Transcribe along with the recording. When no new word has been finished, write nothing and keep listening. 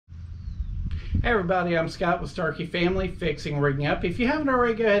Hey everybody, I'm Scott with Starkey Family Fixing Rigging Up. If you haven't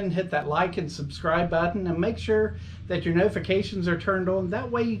already, go ahead and hit that like and subscribe button and make sure that your notifications are turned on. That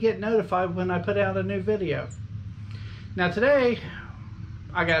way you get notified when I put out a new video. Now today,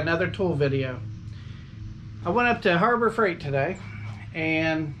 I got another tool video. I went up to Harbor Freight today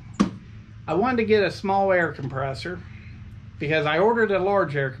and I wanted to get a small air compressor because I ordered a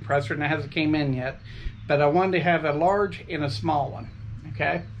large air compressor and it hasn't came in yet, but I wanted to have a large and a small one,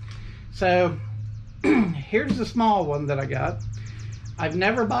 okay? So here's the small one that I got. I've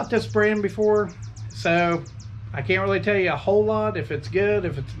never bought this brand before, so I can't really tell you a whole lot if it's good,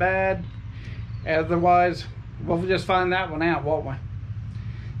 if it's bad. Otherwise, we'll just find that one out, won't we?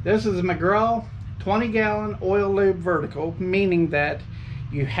 This is a McGaaw 20-gallon oil lube vertical, meaning that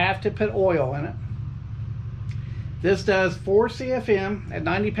you have to put oil in it. This does 4 CFM at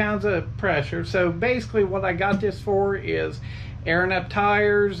 90 pounds of pressure. So basically what I got this for is airing up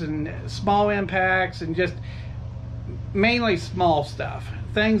tires and small impacts and just mainly small stuff.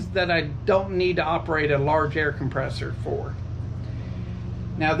 Things that I don't need to operate a large air compressor for.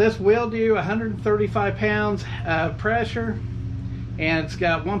 Now this will do 135 pounds of pressure and it's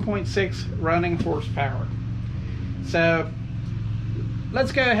got 1.6 running horsepower. So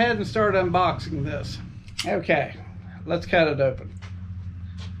let's go ahead and start unboxing this. Okay, let's cut it open.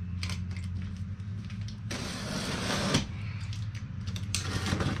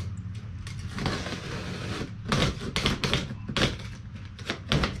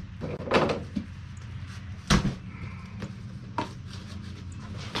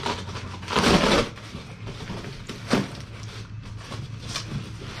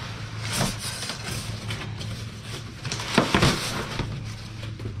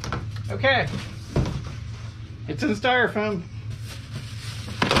 Okay, it's in styrofoam.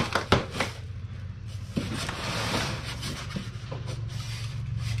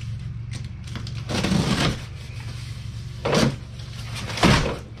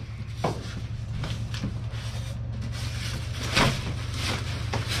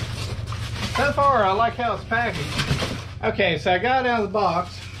 So far, I like how it's packaged. Okay, so I got it out of the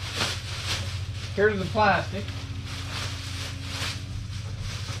box. Here's the plastic.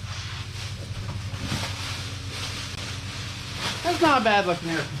 That's not a bad looking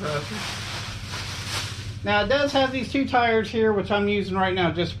air compressor. Now it does have these two tires here, which I'm using right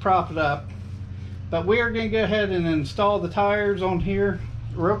now just to prop it up. But we are going to go ahead and install the tires on here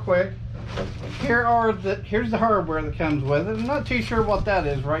real quick. Here's the hardware that comes with it. I'm not too sure what that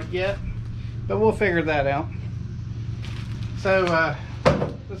is right yet, but we'll figure that out. So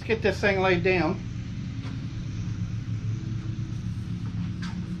let's get this thing laid down.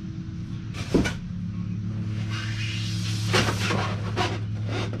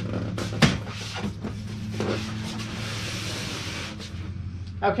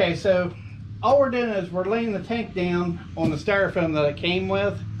 Okay, so all we're doing is we're laying the tank down on the styrofoam that it came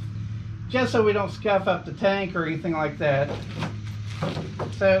with, just so we don't scuff up the tank or anything like that.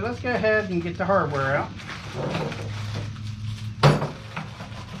 So let's go ahead and get the hardware out.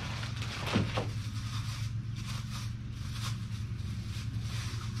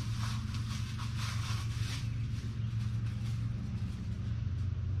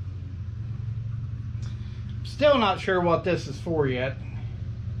 Still not sure what this is for yet.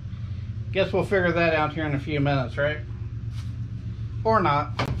 Guess we'll figure that out here in a few minutes, right? Or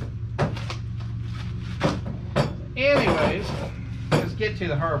not. Anyways, let's get to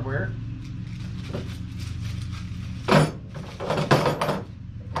the hardware.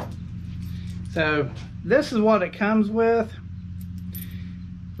 So this is what it comes with.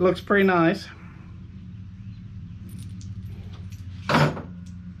 Looks pretty nice.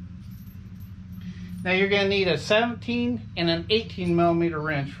 Now you're going to need a 17 and an 18 millimeter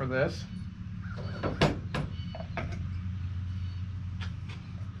wrench for this.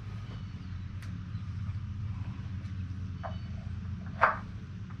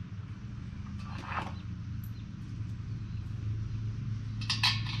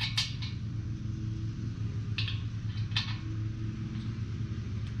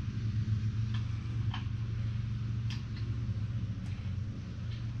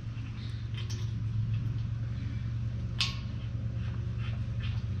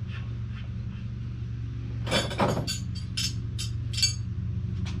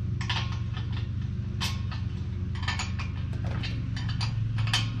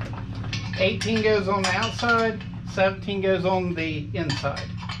 $18 goes on the outside, $17 goes on the inside.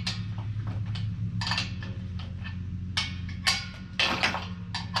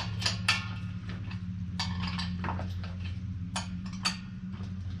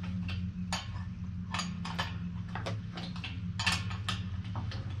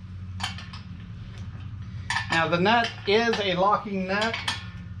 Now the nut is a locking nut,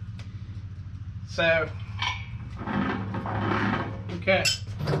 so okay,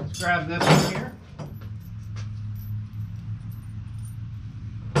 let's grab this one here.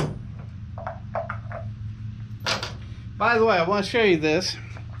 By the way, I want to show you this.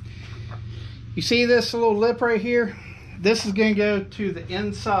 You see this little lip right here? This is going to go to the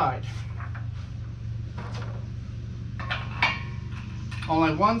inside.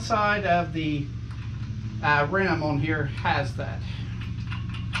 Only one side of the rim on here has that.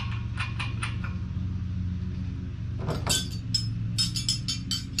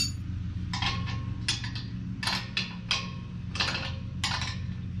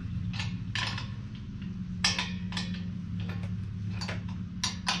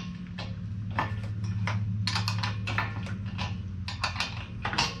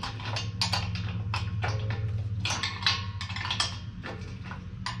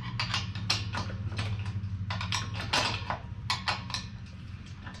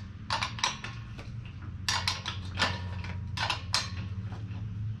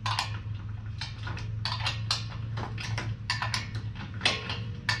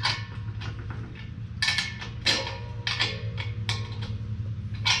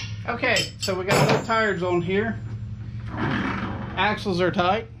 Okay, so we got both tires on here. Axles are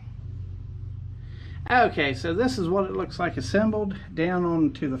tight. Okay, so this is what it looks like assembled down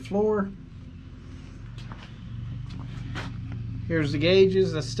onto the floor. Here's the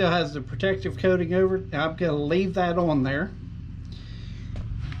gauges. That still has the protective coating over it. I'm going to leave that on there.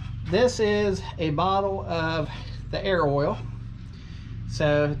 This is a bottle of the air oil.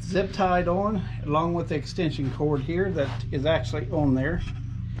 So it's zip tied on along with the extension cord here that is actually on there.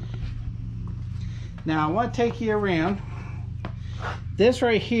 Now I want to take you around. This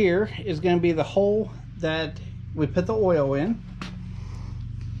right here is going to be the hole that we put the oil in.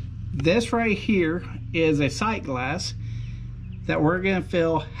 This right here is a sight glass that we're going to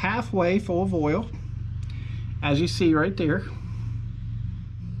fill halfway full of oil, as you see right there.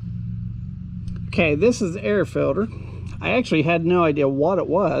 Okay, this is the air filter. I actually had no idea what it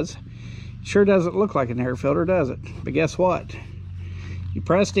was. Sure doesn't look like an air filter, does it? But guess what? You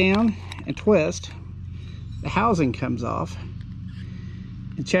press down and twist, the housing comes off,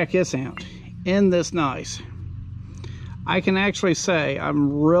 and check this out. Isn't this nice? I can actually say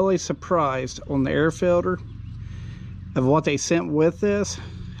I'm really surprised on the air filter of what they sent with this.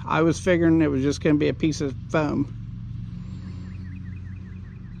 I was figuring it was just going to be a piece of foam.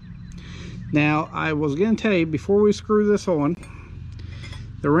 Now I was going to tell you before we screw this on,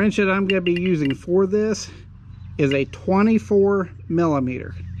 the wrench that I'm going to be using for this is a 24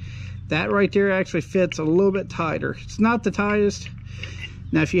 millimeter. That right there actually fits a little bit tighter. It's not the tightest.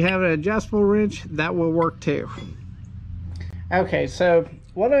 Now if you have an adjustable wrench, that will work too. Okay, so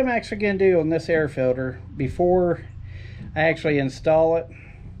what I'm actually going to do on this air filter before I actually install it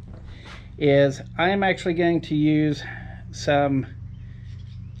is I'm actually going to use some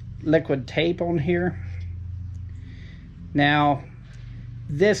liquid tape on here. Now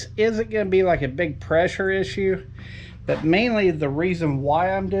this isn't going to be like a big pressure issue, but mainly the reason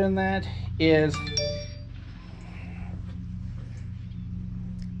why I'm doing that is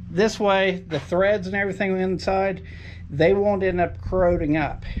this way the threads and everything inside, they won't end up corroding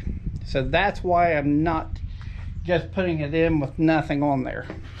up. So that's why I'm not just putting it in with nothing on there.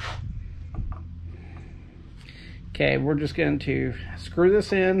 Okay, we're just going to screw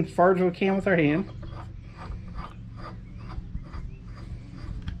this in as far as we can with our hand.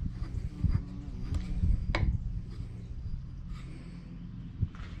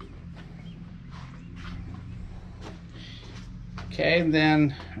 Okay,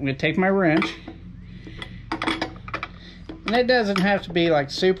 then I'm going to take my wrench, and it doesn't have to be like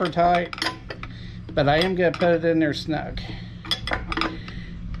super tight, but I am going to put it in there snug.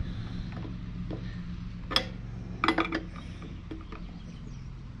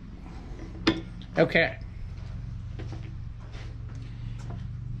 Okay,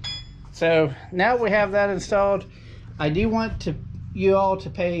 so now we have that installed. I do want you all to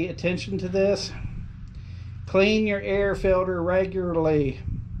pay attention to this. Clean your air filter regularly.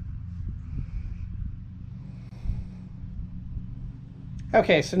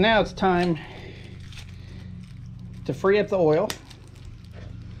 Okay, so now it's time to free up the oil.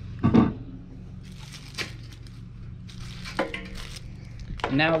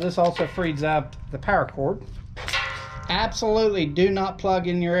 Now this also frees up the power cord. Absolutely do not plug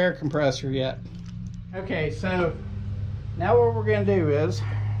in your air compressor yet. Okay, so now what we're going to do is,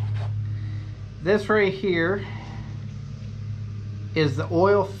 this right here is the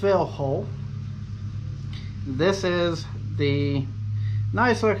oil fill hole. This is the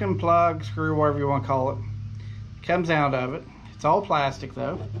nice looking plug, screw, whatever you want to call it. comes out of it. It's all plastic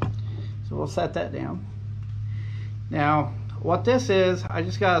though, so we'll set that down. Now what this is, I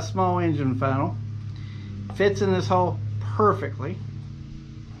just got a small engine funnel. Fits in this hole perfectly.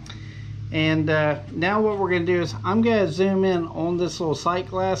 And now what we're going to do is I'm going to zoom in on this little sight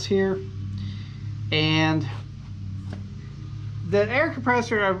glass here. And the air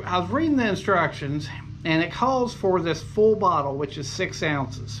compressor, I was reading the instructions, and it calls for this full bottle, which is 6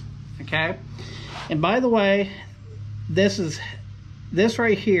 ounces. Okay. And by the way, this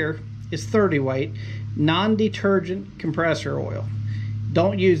right here is 30 weight non-detergent compressor oil.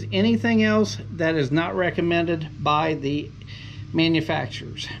 Don't use anything else that is not recommended by the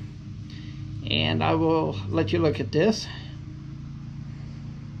manufacturers. And I will let you look at this.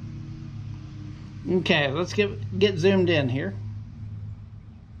 Okay, let's get zoomed in here.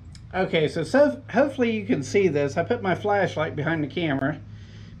 Okay, so hopefully you can see this. I put my flashlight behind the camera,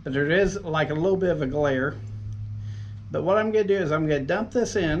 but there is like a little bit of a glare. But what I'm going to do is I'm going to dump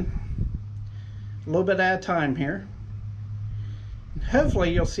this in a little bit at a time here.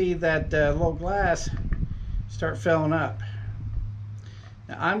 Hopefully you'll see that little glass start filling up.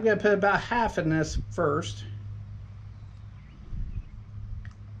 Now I'm going to put about half in this first.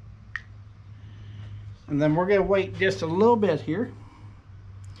 And then we're going to wait just a little bit here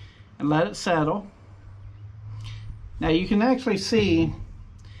and let it settle. Now you can actually see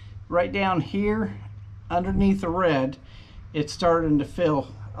right down here underneath the red, it's starting to fill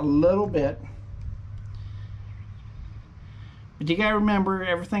a little bit. But you gotta remember,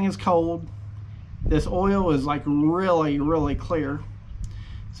 everything is cold. This oil is like really, really clear.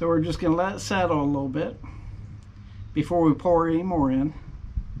 So we're just gonna let it settle a little bit before we pour any more in.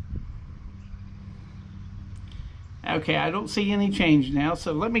 Okay, I don't see any change now,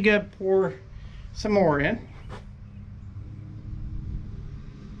 so let me go pour some more in.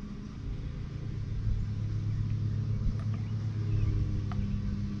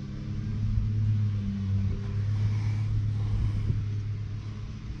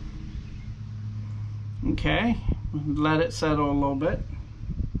 Okay, let it settle a little bit.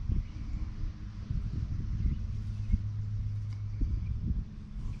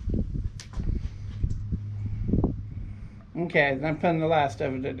 Okay, then I'm putting the last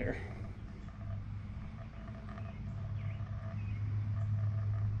of it in there.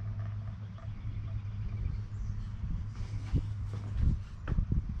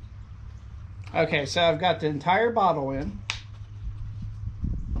 Okay, so I've got the entire bottle in.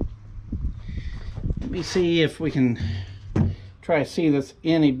 Let me see if we can try to see this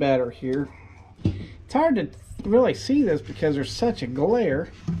any better here. It's hard to really see this because there's such a glare.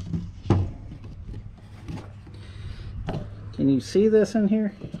 Can you see this in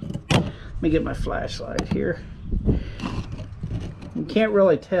here? Let me get my flashlight here. You can't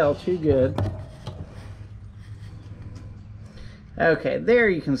really tell too good. Okay, there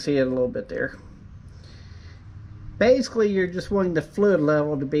you can see it a little bit there. Basically, you're just wanting the fluid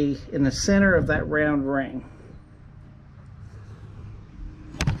level to be in the center of that round ring.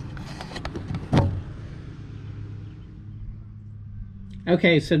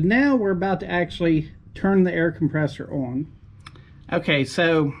 Okay, so now we're about to actually turn the air compressor on. Okay,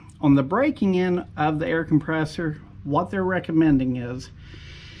 so on the breaking in of the air compressor, what they're recommending is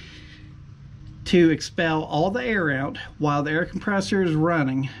to expel all the air out while the air compressor is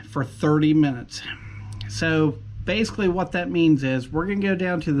running for 30 minutes. So basically what that means is we're going to go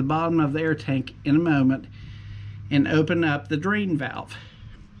down to the bottom of the air tank in a moment and open up the drain valve.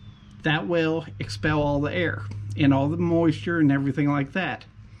 That will expel all the air and all the moisture and everything like that.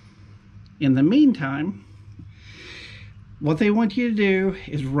 In the meantime, what they want you to do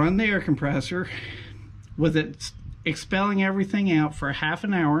is run the air compressor with it expelling everything out for half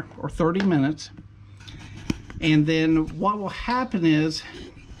an hour or 30 minutes. And then what will happen is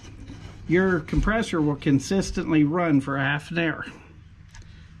your compressor will consistently run for half an hour.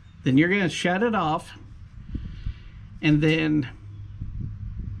 Then you're going to shut it off, and then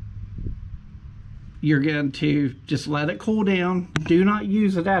you're going to just let it cool down. Do not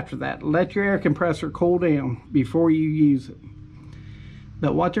use it after that. Let your air compressor cool down before you use it.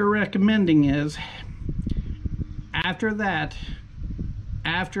 But what they're recommending is after that,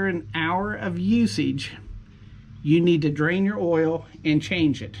 after an hour of usage, you need to drain your oil and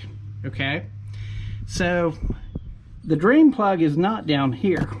change it. Okay, so the drain plug is not down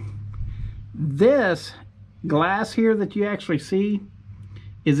here. This glass here that you actually see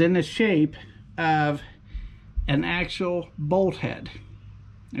is in the shape of an actual bolt head.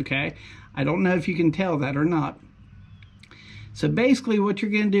 Okay, I don't know if you can tell that or not. So basically what you're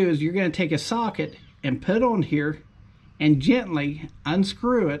going to do is you're going to take a socket and put on here and gently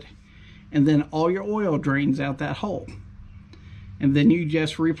unscrew it, and then all your oil drains out that hole. And then you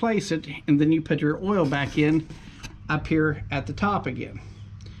just replace it, and then you put your oil back in up here at the top again.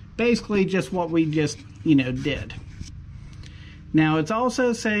 Basically just what we just, did. Now it's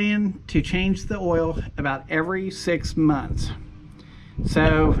also saying to change the oil about every 6 months.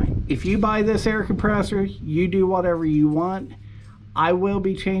 So if you buy this air compressor, you do whatever you want. I will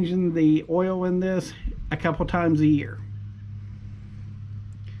be changing the oil in this a couple times a year.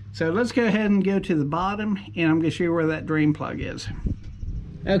 So let's go ahead and go to the bottom, and I'm going to show you where that drain plug is.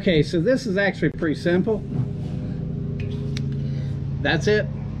 Okay, so this is actually pretty simple. That's it.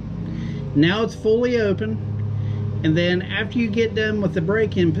 Now it's fully open, and then after you get done with the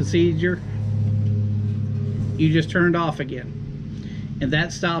break-in procedure, you just turn it off again. And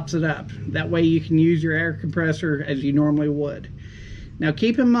that stops it up. That way you can use your air compressor as you normally would. Now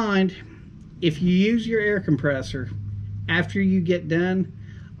keep in mind, if you use your air compressor after you get done,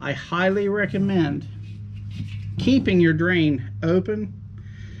 I highly recommend keeping your drain open.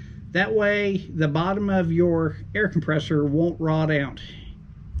 That way the bottom of your air compressor won't rot out.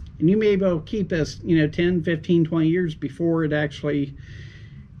 And you may be able to keep this, 10, 15, 20 years before it actually,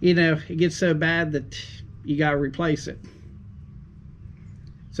 it gets so bad that you got to replace it.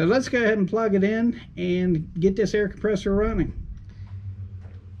 So let's go ahead and plug it in and get this air compressor running.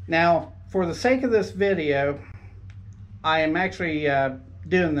 Now, for the sake of this video, I am actually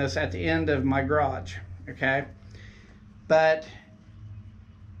doing this at the end of my garage, okay? But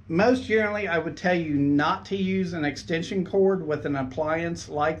most generally, I would tell you not to use an extension cord with an appliance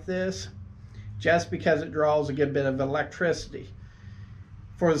like this, just because it draws a good bit of electricity.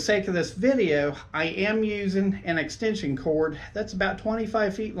 For the sake of this video, I am using an extension cord that's about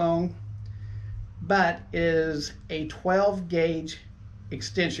 25 feet long, but is a 12 gauge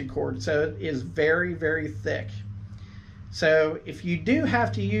extension cord, so it is very, very thick. So if you do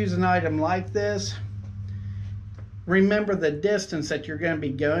have to use an item like this, remember the distance that you're going to be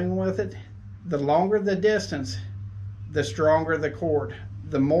going with it. The longer the distance, the stronger the cord,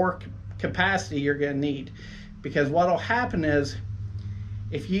 the more capacity you're going to need. Because what will happen is,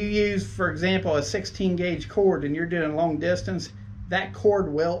 if you use, for example, a 16 gauge cord and you're doing long distance, that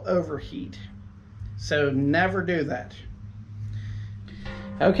cord will overheat. So never do that.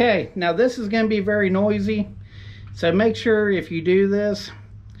 Okay, now this is going to be very noisy. So make sure if you do this,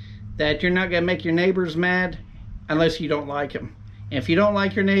 that you're not going to make your neighbors mad unless you don't like them. And if you don't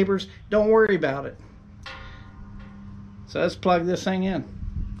like your neighbors, don't worry about it. So let's plug this thing in.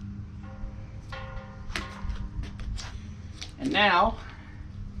 And now,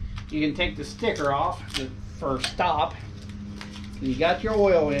 you can take the sticker off for stop. You got your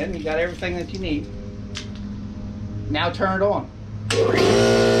oil in, you got everything that you need. Now turn it on.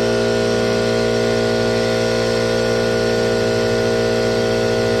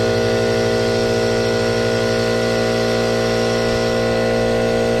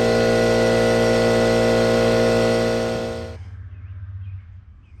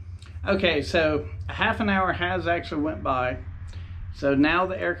 Okay, so a half an hour has actually went by. So now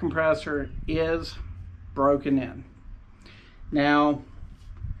the air compressor is broken in. Now,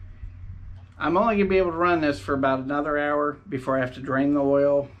 I'm only going to be able to run this for about another hour before I have to drain the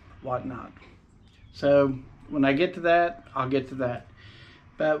oil, whatnot. So when I get to that, I'll get to that.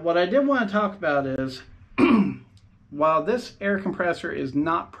 But what I did want to talk about is, while this air compressor is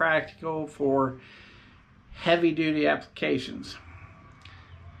not practical for heavy duty applications,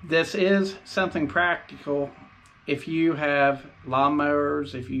 this is something practical if you have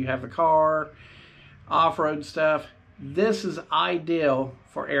lawnmowers, if you have a car, off-road stuff. This is ideal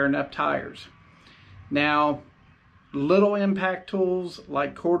for airing up tires. Now, little impact tools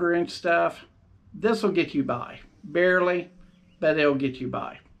like 1/4 inch stuff, this will get you by. Barely, but it'll get you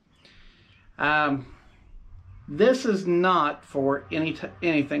by. This is not for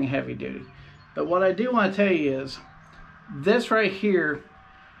anything heavy duty. But what I do want to tell you is, this right here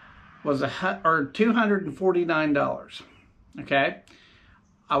was $249. Okay,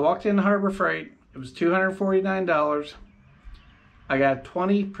 I walked into Harbor Freight. It was $249. I got a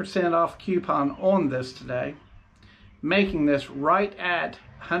 20% off coupon on this today, making this right at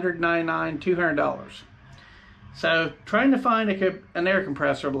 $199, $200. So trying to find an air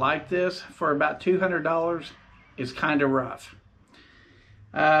compressor like this for about $200 is kind of rough.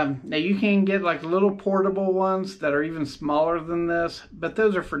 Now you can get like little portable ones that are even smaller than this, but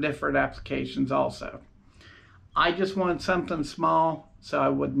those are for different applications also. I just wanted something small so I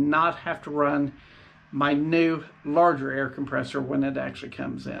would not have to run my new larger air compressor when it actually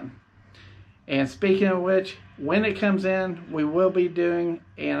comes in. And speaking of which, when it comes in, we will be doing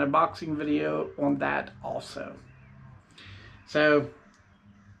an unboxing video on that also. So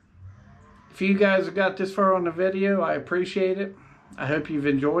If you guys have got this far on the video, I appreciate it. I hope you've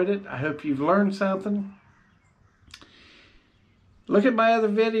enjoyed it. I hope you've learned something. Look at my other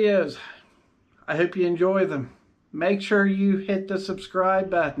videos. I hope you enjoy them. Make sure you hit the subscribe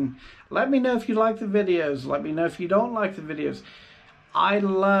button. Let me know if you like the videos. Let me know if you don't like the videos. I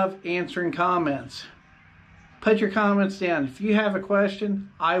love answering comments. Put your comments down. If you have a question,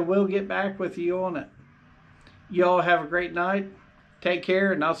 I will get back with you on it. You all have a great night. Take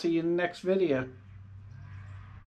care, and I'll see you in the next video.